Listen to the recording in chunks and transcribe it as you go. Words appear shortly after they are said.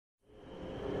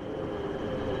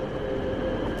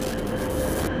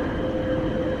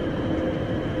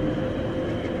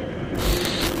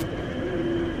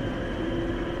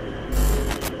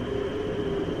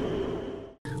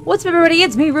What's up, everybody?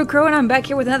 It's me, Root Crow, and I'm back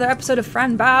here with another episode of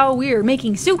Fran. We are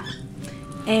making soup,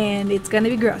 and it's gonna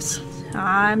be gross.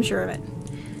 I'm sure of it.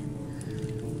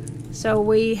 So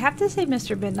we have to save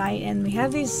Mr. Midnight, and we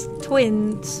have these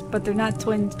twins, but they're not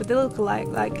twins, but they look alike,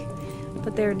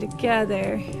 but they're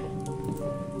together,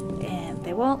 and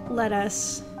they won't let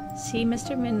us see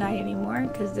Mr. Midnight anymore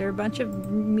because they're a bunch of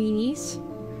meanies.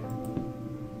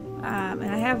 And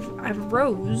I have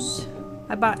Rose.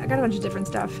 I got a bunch of different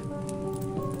stuff.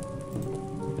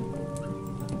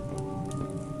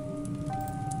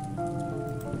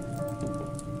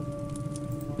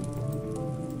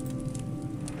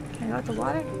 Can I go out the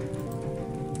water?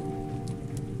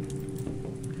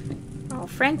 Oh,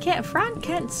 Fran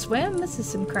can't swim? This is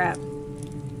some crap.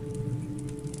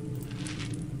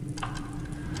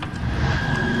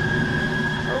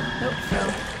 Oh, nope,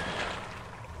 fell.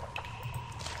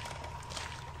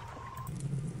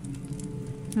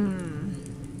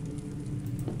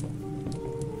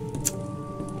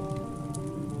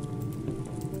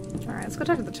 Alright, let's go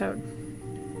talk to the toad.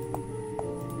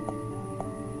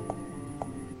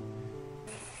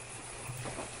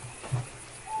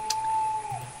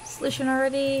 Solution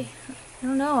already? I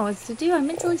don't know what to do. I'm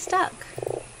mentally stuck.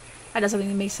 I know something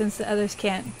that makes sense that others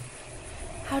can't.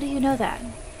 How do you know that?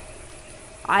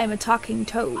 I am a talking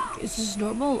toad. Is this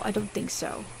normal? I don't think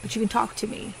so. But you can talk to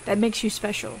me. That makes you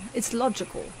special. It's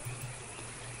logical.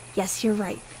 Yes, you're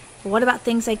right. But what about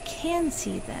things I can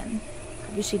see then?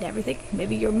 Have you seen everything?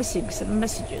 Maybe you're missing some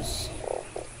messages.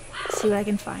 Let's see what I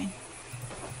can find.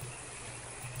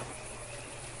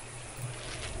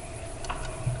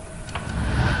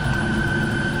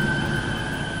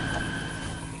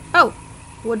 Oh!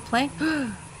 Wood plank.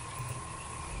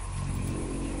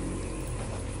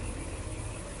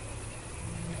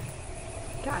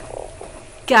 Got it.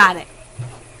 Got it.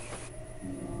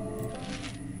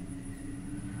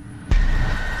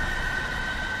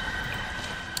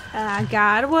 I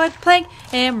got a wood plank,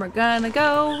 and we're gonna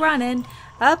go running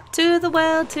up to the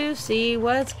well to see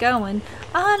what's going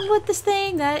on with this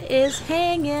thing that is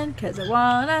hanging, 'cause I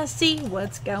wanna see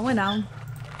what's going on.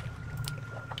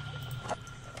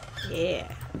 Yeah.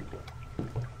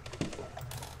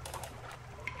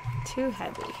 Too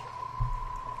heavy.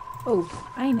 Oh,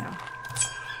 I know.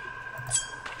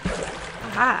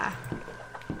 Aha.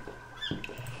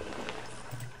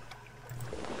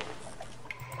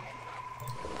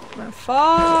 I'm gonna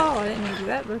fall. I didn't mean to do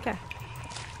that, but okay.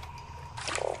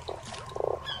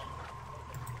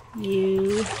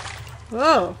 You.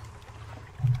 Whoa.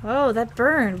 Oh, that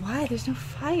burned. Why? There's no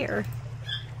fire.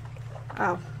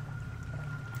 Oh.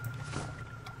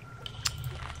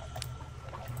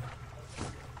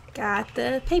 Got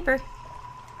the paper.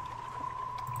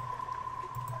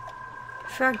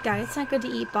 Frog died. It's not good to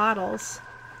eat bottles.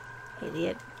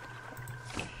 Idiot.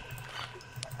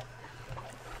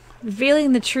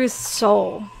 Revealing the truth's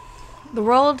soul. The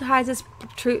world hides its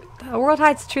truth. The world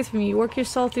hides the truth from you. Work your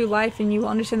soul through life, and you will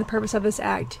understand the purpose of this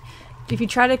act. If you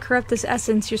try to corrupt this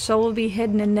essence, your soul will be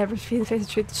hidden and never see the face of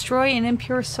truth. Destroy an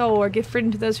impure soul, or give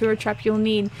freedom to those who are trapped. You'll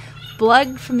need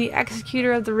blood from the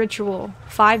executor of the ritual,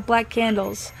 5 black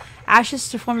candles, ashes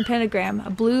to form a pentagram, a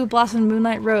blue blossom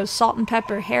moonlight rose, salt and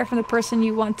pepper, hair from the person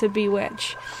you want to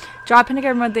bewitch. Draw a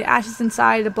pentagram with the ashes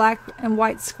inside a black and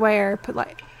white square.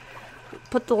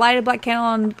 Put the lighted black candle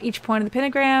on each point of the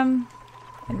pentagram,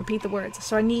 and repeat the words.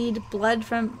 So I need blood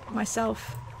from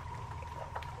myself.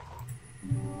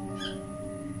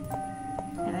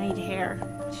 And I need hair.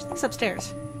 She thinks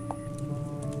upstairs.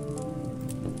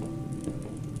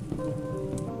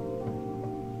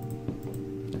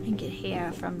 I can get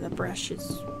hair from the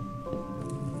brushes.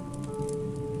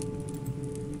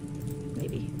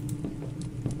 Maybe.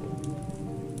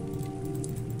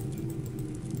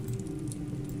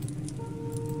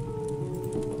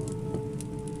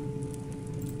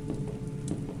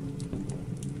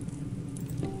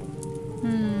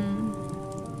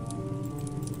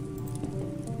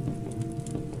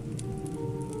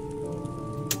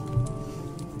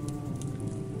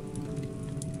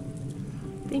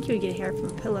 I think you would get hair from a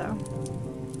pillow.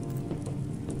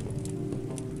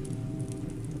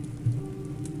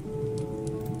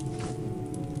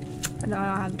 No, I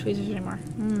don't have the tweezers anymore.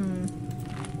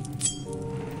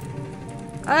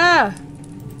 Ah!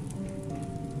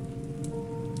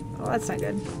 Oh, that's not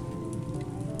good.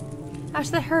 Gosh,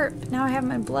 that hurt. But now I have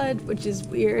my blood, which is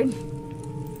weird.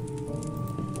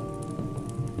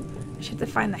 I should have to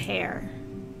find the hair.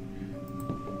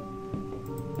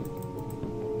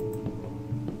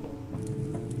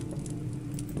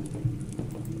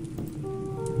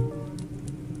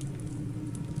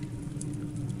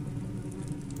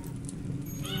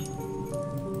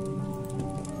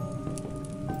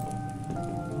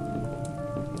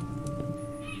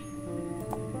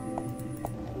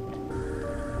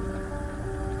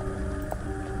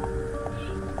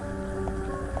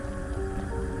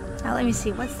 Now let me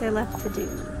see, what's there left to do?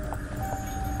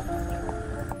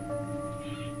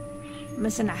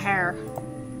 Missing a hair.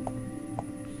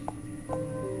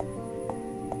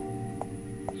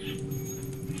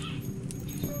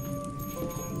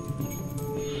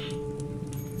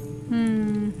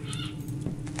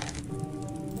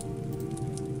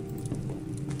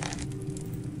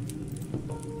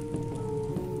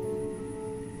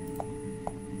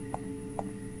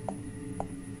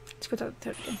 Let's go talk to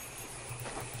the third.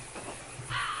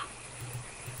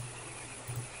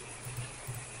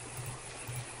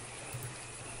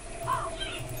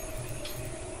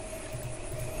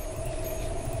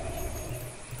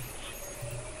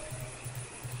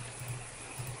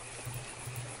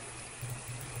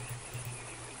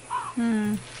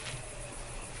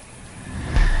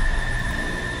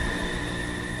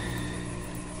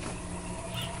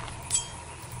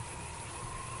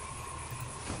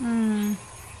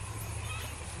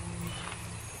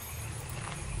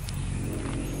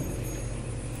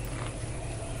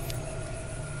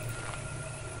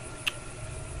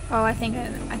 Oh, I think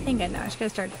I know. I just gotta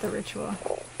start the ritual.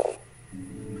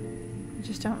 I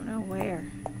just don't know where.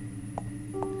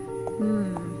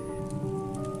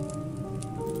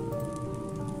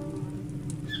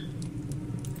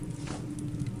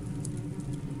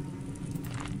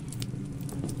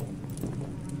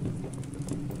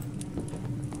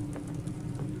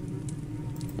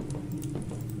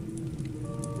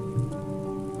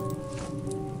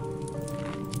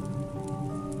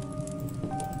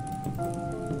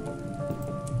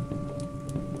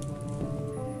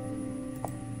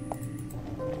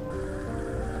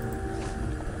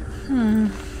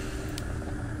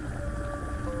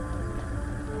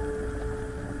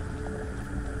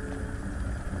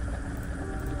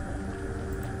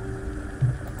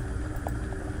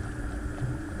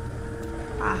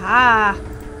 Aha!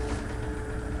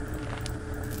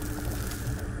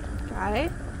 Got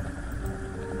it.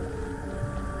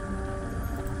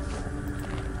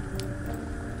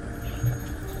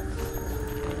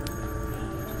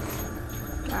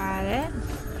 Got it.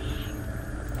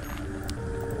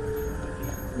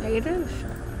 Negative.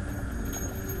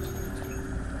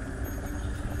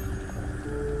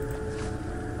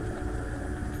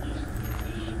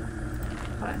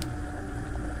 Hold on.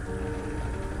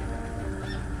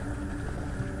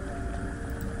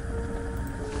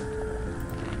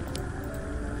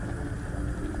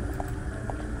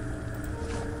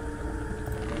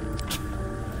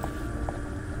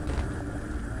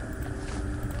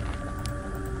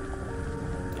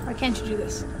 Why can't you do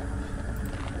this?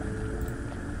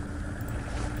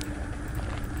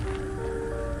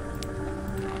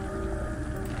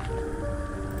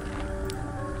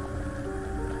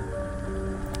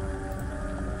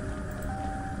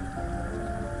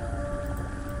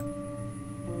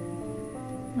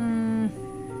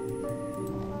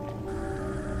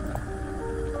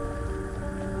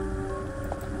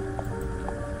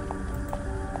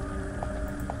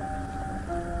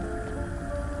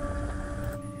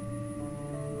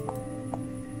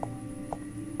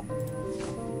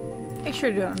 Make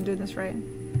sure I'm doing this right.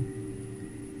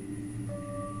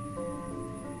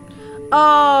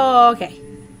 Oh, okay.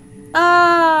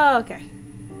 Oh, okay.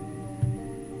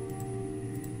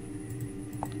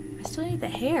 I still need the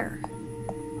hair.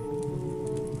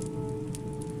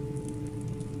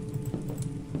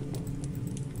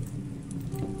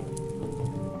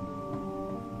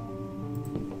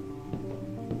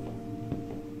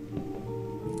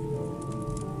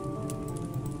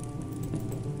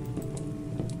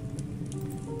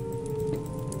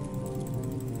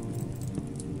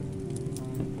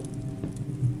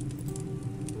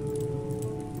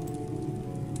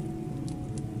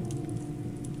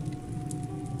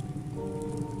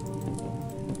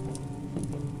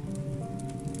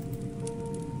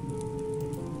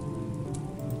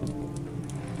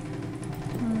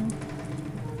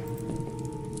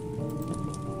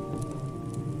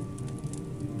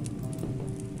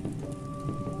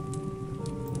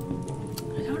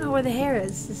 Where the hair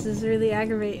is. This is really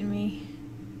aggravating me.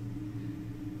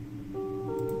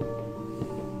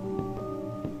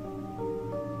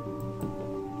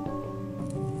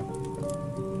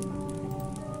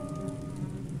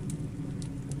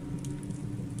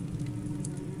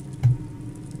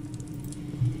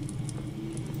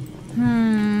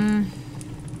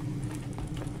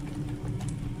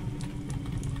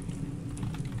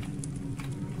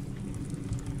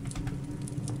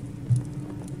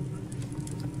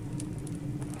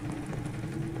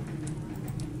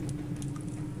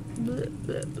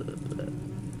 Blah, blah, blah.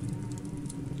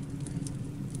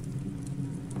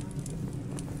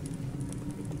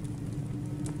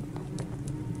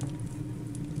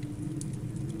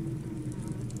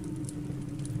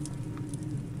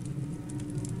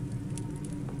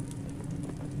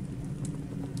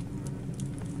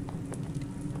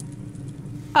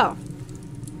 Oh.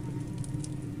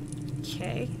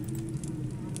 Okay.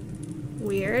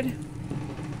 Weird.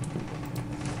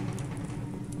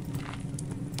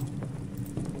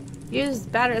 Use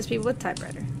bad recipe with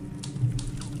typewriter.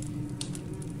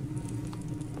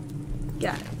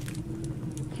 Got it.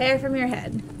 Hair from your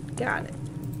head. Got it.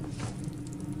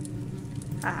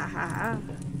 Ha ha ha ha.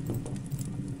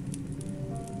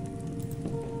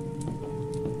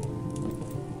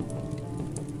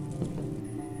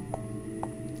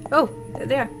 Oh, there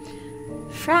they are.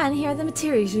 Fran, here are the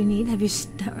materials you need. Have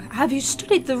you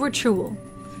studied the ritual?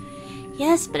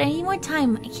 Yes, but I need more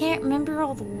time. I can't remember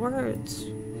all the words.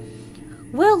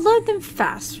 Well, learn them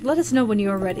fast. Let us know when you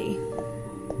are ready.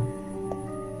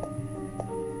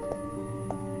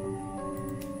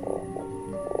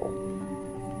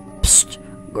 Psst,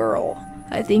 girl.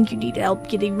 I think you need help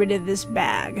getting rid of this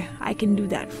bag. I can do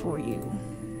that for you.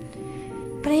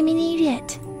 But I'm an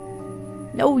idiot.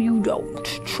 No, you don't.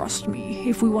 Trust me.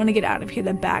 If we want to get out of here,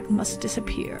 the bag must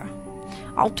disappear.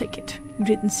 I'll take it. You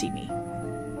didn't see me.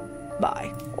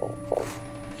 Bye.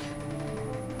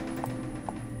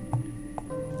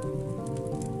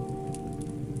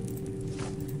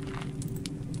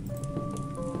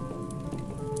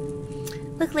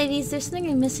 Look, ladies, there's something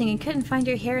you're missing. I couldn't find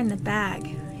your hair in the bag.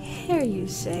 Hair, you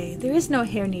say? There is no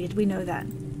hair needed. We know that.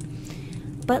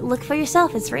 But look for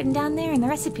yourself. It's written down there in the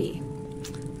recipe.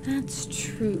 That's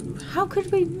true. How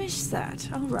could we miss that?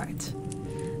 All right.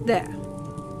 There.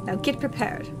 Now get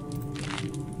prepared.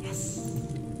 Yes.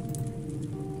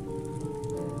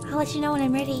 I'll let you know when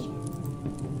I'm ready.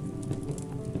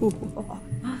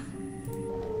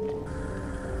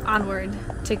 Onward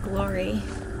to glory.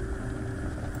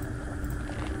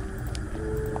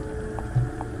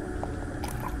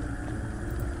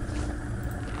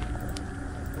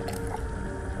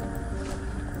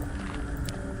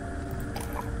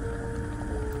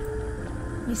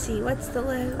 Let me see, what's the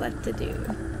left to do?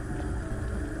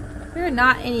 There are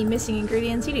not any missing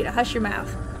ingredients. You need to hush your mouth.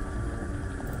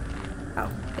 Oh,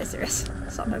 yes there is.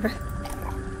 Salt and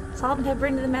pepper. Salt and pepper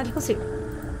into the magical soup.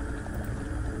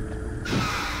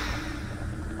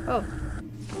 Oh,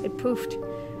 it poofed.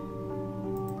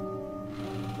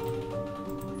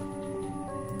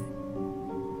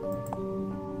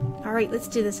 Alright, let's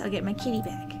do this. I'll get my kitty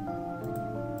back.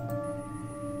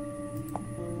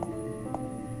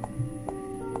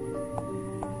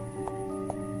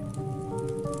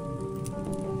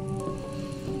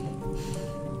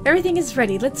 Everything is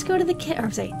ready. Let's go to the kitchen.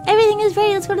 I'm sorry. Everything is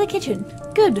ready. Let's go to the kitchen.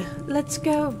 Good. Let's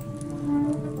go.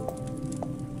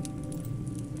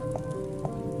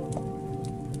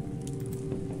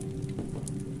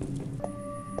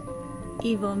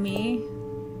 Evil me.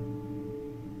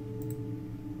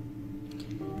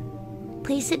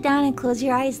 Please sit down and close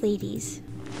your eyes, ladies.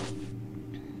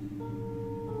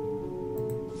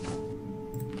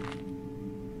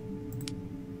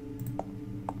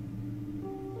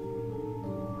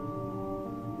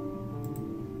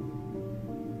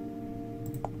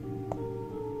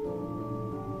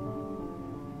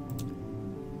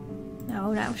 No,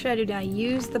 what should I do now?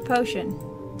 Use the potion.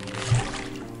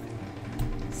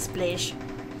 Splish.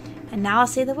 And now I'll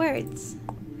say the words.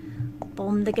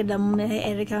 Bom de gedam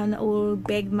erikan o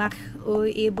begmach o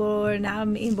ibor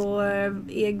nam ibor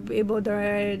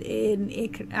ibodor in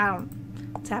ik. I don't.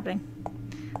 What's happening?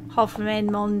 Hoffman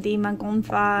mondi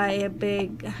mangonfa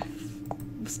big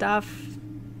stuff.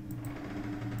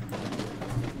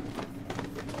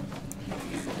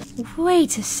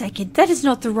 Wait a second. That is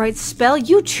not the right spell.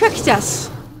 You tricked us.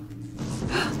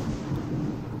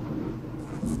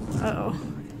 Uh-oh.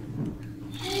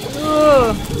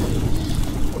 Ugh.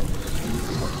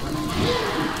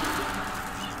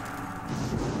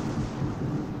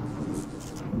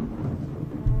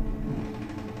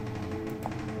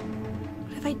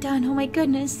 What have I done? Oh my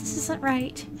goodness, this isn't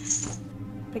right.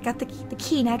 I got the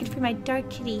key, now I can free my dark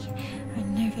kitty.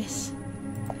 I'm nervous.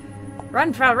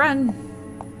 Run, Fran, run!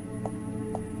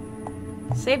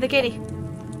 Save the kitty.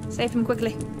 Save him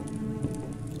quickly.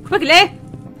 Quickly!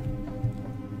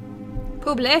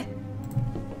 Pouble!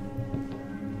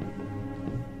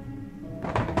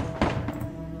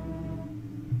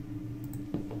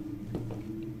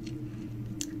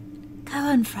 Come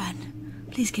on, Fran.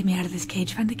 Please get me out of this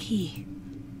cage. Find the key.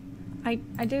 I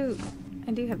do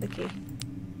have the key.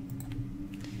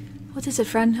 What is it,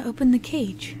 Fran? Open the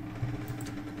cage.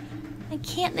 I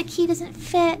can't. The key doesn't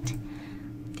fit.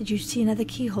 Did you see another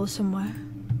keyhole somewhere?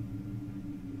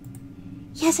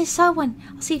 Yes, I saw one.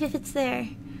 I'll see if it's there.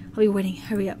 I'll be waiting.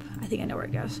 Hurry up. I think I know where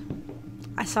it goes.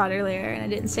 I saw it earlier and I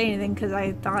didn't say anything because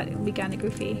I thought it would be kind of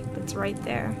goofy. But it's right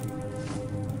there.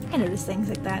 I notice things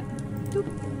like that. Boop.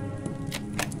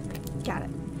 Got it.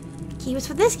 Key was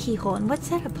for this keyhole, and what's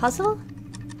that, a puzzle?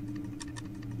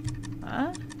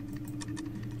 Huh?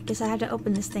 I guess I have to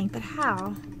open this thing, but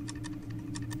how?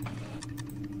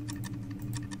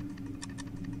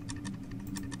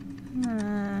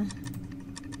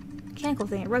 Mechanical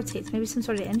thing, it rotates. Maybe some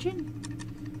sort of engine?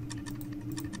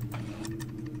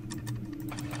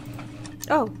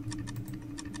 Oh.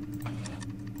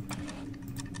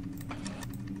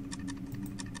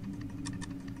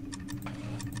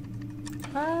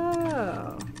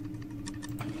 Oh.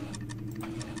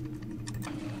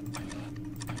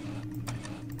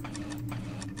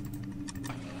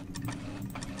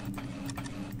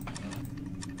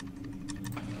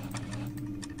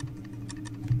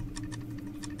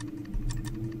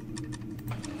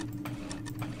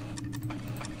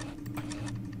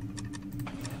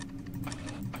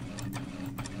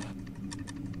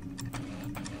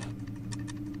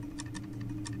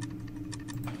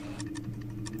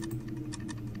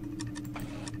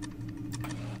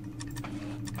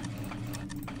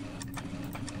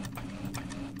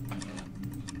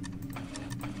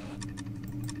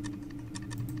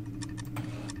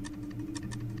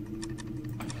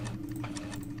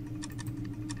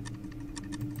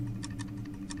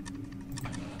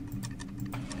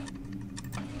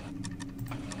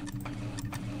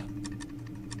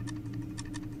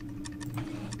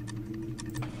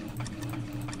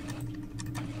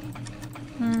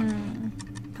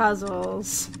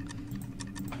 Puzzles.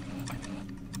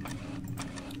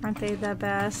 Aren't they the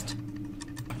best?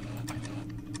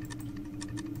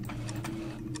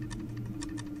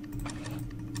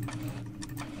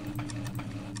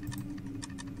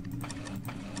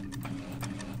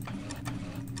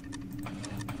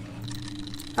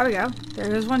 There we go.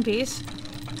 There's one piece.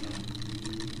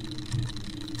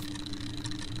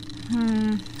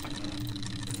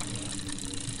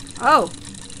 Oh.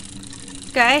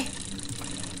 Okay.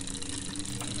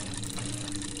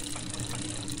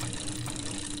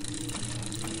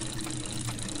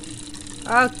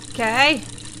 Okay.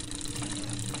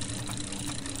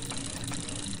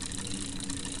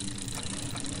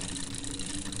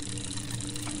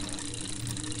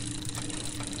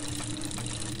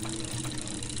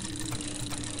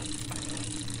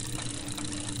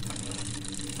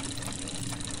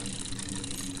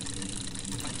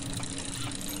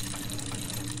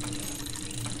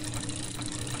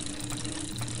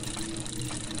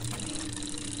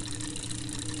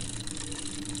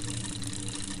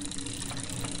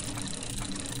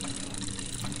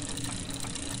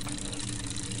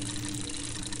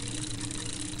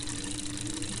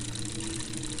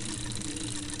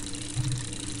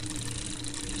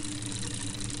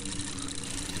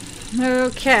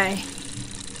 Okay.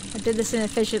 I did this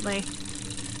inefficiently.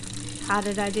 How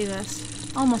did I do this?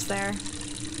 Almost there.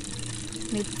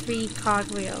 Need 3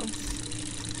 cogwheels.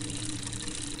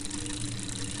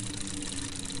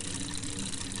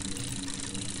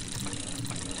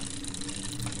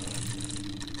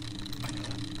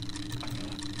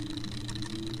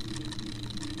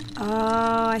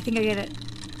 Oh, I think I get it.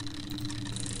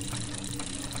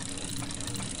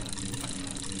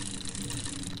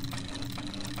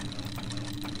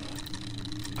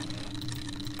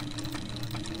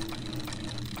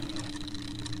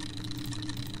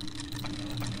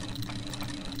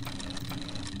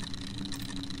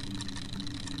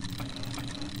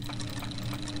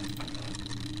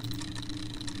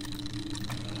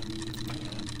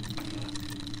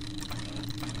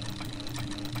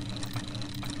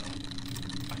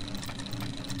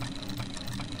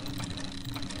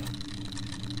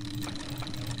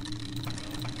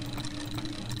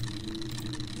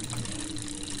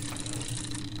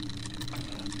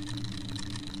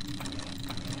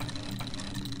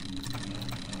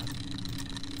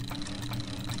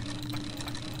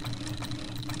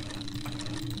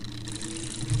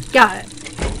 Got it.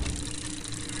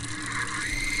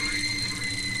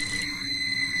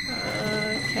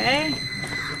 Okay.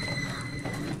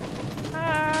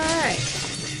 Alright.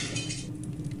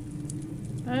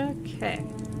 Okay.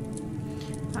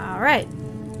 Alright.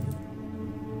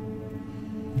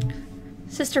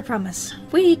 Sister promise.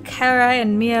 We, Kara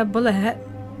and Mia Bulhemet,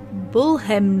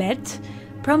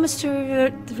 promise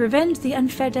to revenge the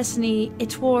unfair destiny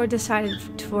its war decided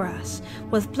for us.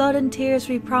 With blood and tears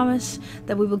we promise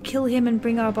that we will kill him and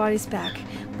bring our bodies back.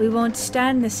 We won't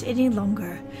stand this any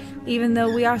longer. Even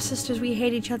though we are sisters, we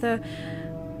hate each other,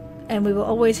 and we will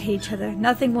always hate each other.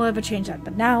 Nothing will ever change that.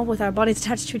 But now, with our bodies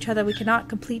attached to each other, we cannot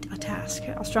complete a task.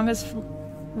 The strongest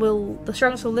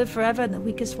will live forever, and the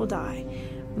weakest will die.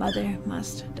 Mother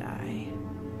must die.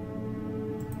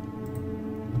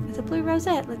 It's a blue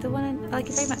rosette, like the one I like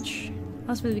it very much.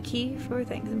 Must move the key for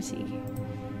things. Let me see.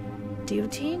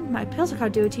 Cardiotine? My pills are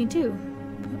cardiotine too.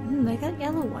 They got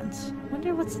yellow ones.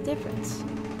 Wonder what's the difference.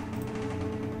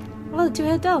 Oh, the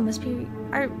two-headed doll must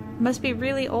be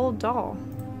really old doll.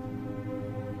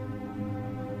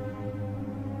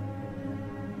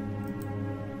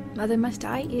 Mother must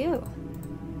die. Ew.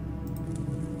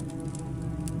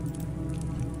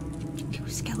 Two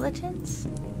skeletons?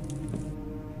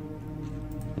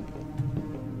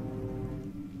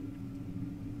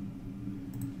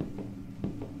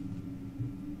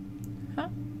 Huh?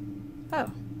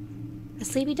 Oh. A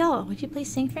sleepy doll. Would you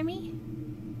please sing for me?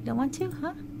 You don't want to,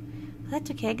 huh? Well,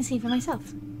 that's okay. I can sing for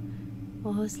myself.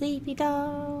 Oh, sleepy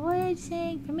doll, would you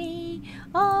sing for me?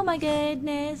 Oh my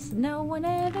goodness, no one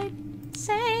ever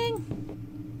sang.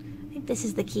 I think this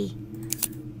is the key.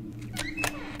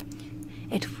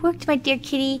 It worked, my dear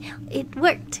kitty. It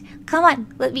worked. Come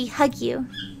on, let me hug you.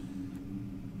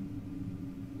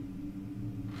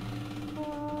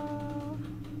 Oh,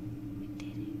 we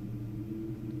did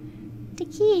it. The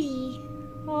key.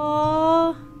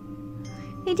 Oh,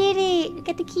 we did it. We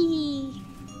got the key.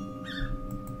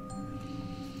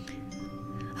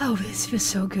 Oh, this feels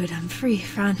so good. I'm free,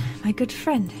 Fran, my good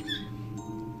friend.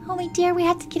 Oh, my dear, we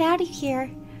have to get out of here.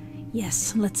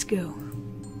 Yes, let's go.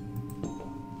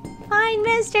 Fine,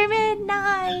 Mr.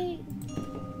 Midnight.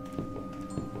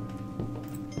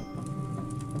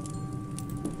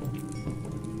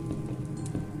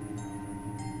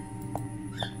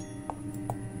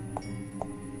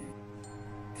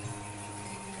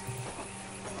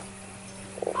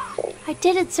 I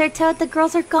did it, Sir Toad. The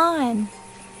girls are gone.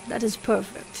 That is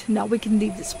perfect. Now we can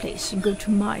leave this place and go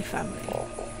to my family.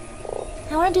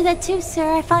 I want to do that too,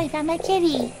 sir. I finally found my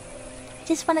kitty. I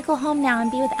just want to go home now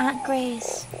and be with Aunt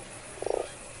Grace.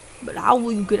 But how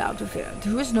will you get out of here?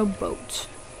 There is no boat.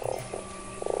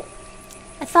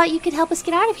 I thought you could help us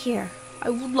get out of here. I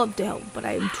would love to help, but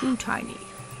I am too tiny.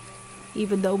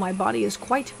 Even though my body is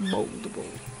quite moldable.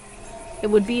 It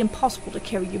would be impossible to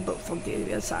carry you both on the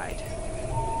other side.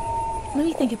 Let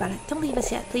me think about it. Don't leave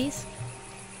us yet, please.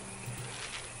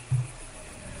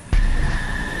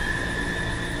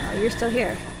 Oh, you're still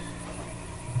here.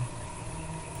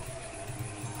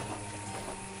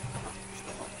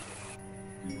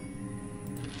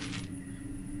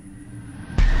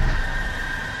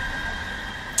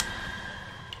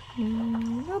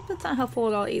 Nope, that's not helpful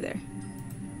at all either.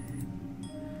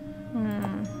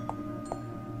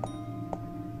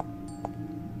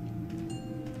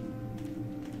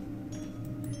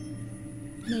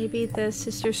 Maybe the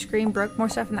sister's scream broke more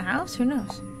stuff in the house? Who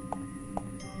knows?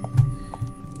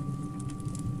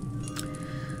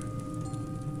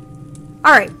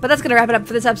 Alright, but that's gonna wrap it up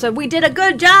for this episode. We did a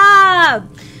good job!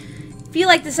 If you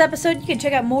like this episode, you can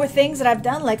check out more things that I've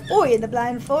done, like Oi in the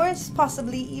Blind Forest,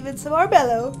 possibly even some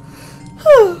Arbello.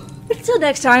 Until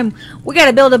next time, we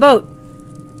gotta build a boat.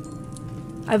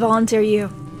 I volunteer you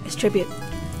as tribute.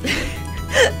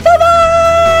 Bye-bye!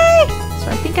 So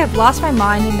I think I've lost my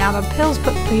mind, and now the pills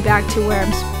put me back to where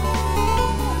I'm...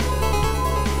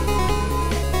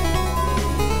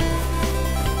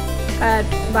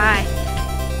 bye.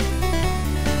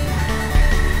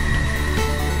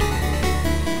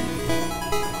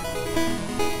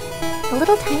 A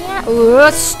little tiny...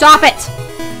 Ooh, stop it!